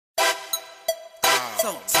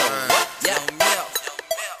So toe up, yeah,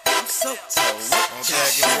 I'm so toe up. Don't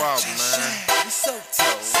tag it walk, man. I'm so toe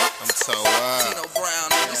up. I'm toe up. Teno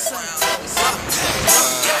Brown, I'm so toe up.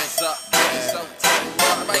 Yeah,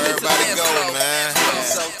 Everybody go, man.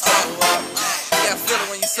 So toe up. You got feeling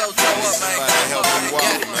when you so toe up, man. Somebody help me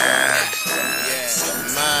walk, man. Yeah,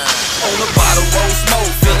 man. On the bottle, roll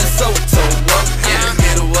smoke, feeling so toe up. In the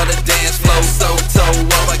middle of the dance floor, so toe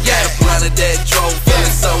up. I got a blunt of that drove,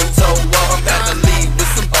 feeling so toe up. I'm about to leave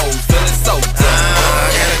with some O's, feeling so toe up. I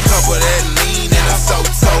got a couple of that lean and I'm so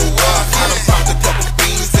toe up. I done popped a couple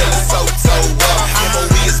beans till I'm so toe up.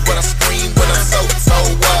 MOE is what I scream when I'm so toe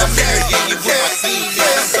up. I'm marrying you with my team,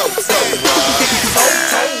 yeah, I'm so toe up. So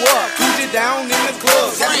toe up, put it down in the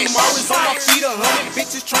club. Got them always on my feet, 100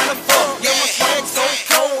 bitches tryna fuck. Yeah, my swag so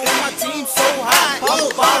cold and my team so hot. I'm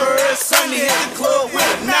about her every Sunday, hit the club with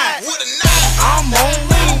a knot. I'm on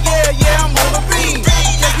lean, yeah, I'm on the beam.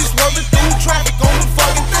 Yeah, we swerving through traffic on the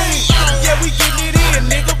fucking thing. Yeah, we getting it in,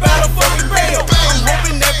 nigga, about a fucking bail. I'm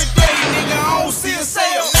hoping every day, nigga, I don't see a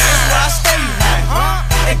sale. That's why I stay high,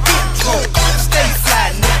 huh? And get drunk, stay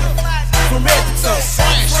fly, nigga. From Edmonton,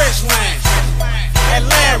 fresh line, that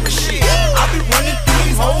Larry shit. I be running through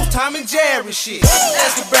these whole Tom and Jerry shit.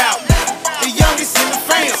 Ask about me, the youngest in the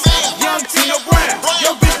fam, young Teno Brown.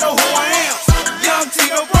 Yo, bitch know who I am. Young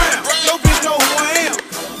Teno Brown. Yo, bitch know who I am.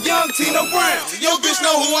 Young Teno Brown. Yo, bitch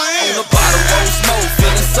know who I am. On the bottle, roll smoke,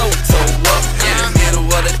 feeling so toe up. In the middle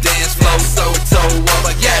of the dance floor, so toe up.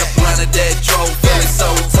 I got a blunt of that drove, feeling so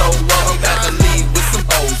toe up. I'm about to leave with some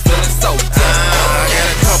O's, feeling so toe up. I got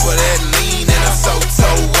a couple of that lean and I'm so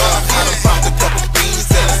toe up. I done popped a couple beans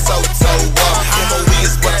till I'm so toe up. MOE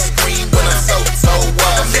is what I scream when I'm so toe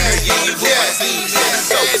up. I'm marrying you with my team, yeah, I'm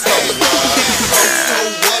so toe up. So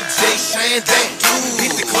toe up, Jay Shine that.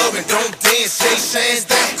 Hit the club and don't dance, Jay Shine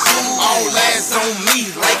that. All eyes on me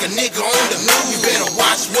like a nigga on the news. You better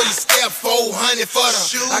watch where you step, 400 for the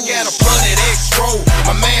shoes. I got a blunt of extra,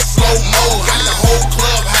 my man slow mo. Got the whole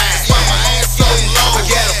club high, why my ass so low. I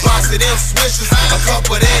got a box of them swishers, a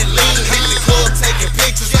couple of that lean. Hit the club taking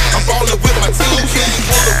pictures, I'm ballin' with my team. Can't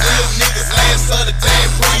pull the real niggas last of the damn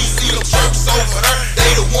breeze. See them jerks over there,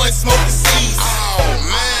 they the ones smoking seeds. Oh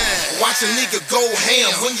man, watch a nigga go ham.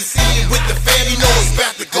 When you see him with the fam, you know it's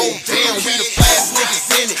about to go down. We the fast niggas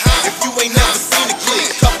in it, if you ain't never seen a click.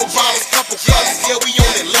 Couple bottles, couple cups, yeah, we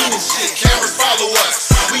on that lean and shit. Cameras follow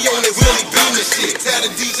us, we on that really beamin' shit. Tell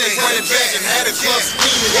the DJ run it back and have the club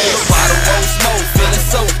screaming. On the bottle, roll smoke, feeling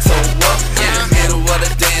so toe up. In the middle of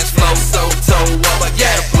the dance floor, so toe up. I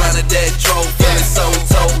got a blunt of that drove, feeling so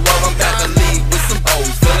toe up. I'm about to leave with some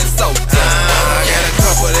O's, feeling so toe up. I got a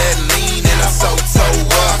couple of that lean and I'm so toe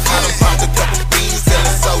up. I done popped a couple beans till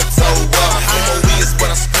I'm so toe up. MOE is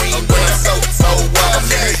what I scream when I'm so toe up. I'm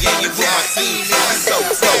marrying you with my team, yeah, I'm so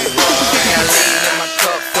toe up. I got lean in my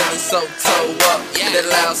cup, feeling so toe up. That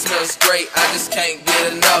loud smells great, I just can't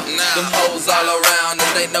get enough. Them hoes all around us,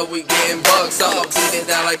 they know we getting bucks. I'ma beat it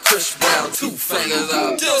down like Chris Brown, 2 fingers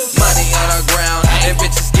up. Money on the ground, and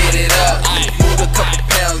bitches get it up. Moved a couple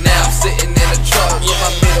pounds, now I'm sitting in the truck with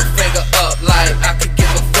my middle finger up, like I could give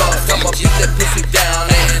a fuck. I'ma beat that pussy down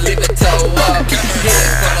and leave it toe up. Hit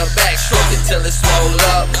it from the back, stroke it till it swole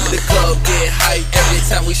up. The club get hype every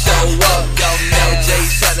time we show up. Yo, Mel J,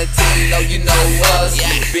 Shana Teno, you know us.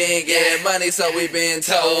 Been getting money, so we been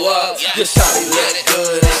toe up. Your shawty look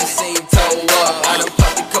good and she seem toe up. I done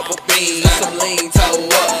popped a couple beans, some lean toe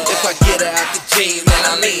up. If I get her out the jeans, then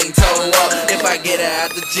I lean toe up. If I get her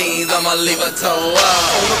out the jeans, I'ma leave her toe up.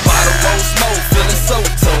 On the bottle, roll smoke, feeling so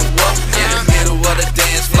toe up. In the middle of the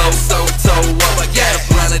dance floor, so toe up. I got a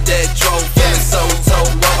blunt of that drove.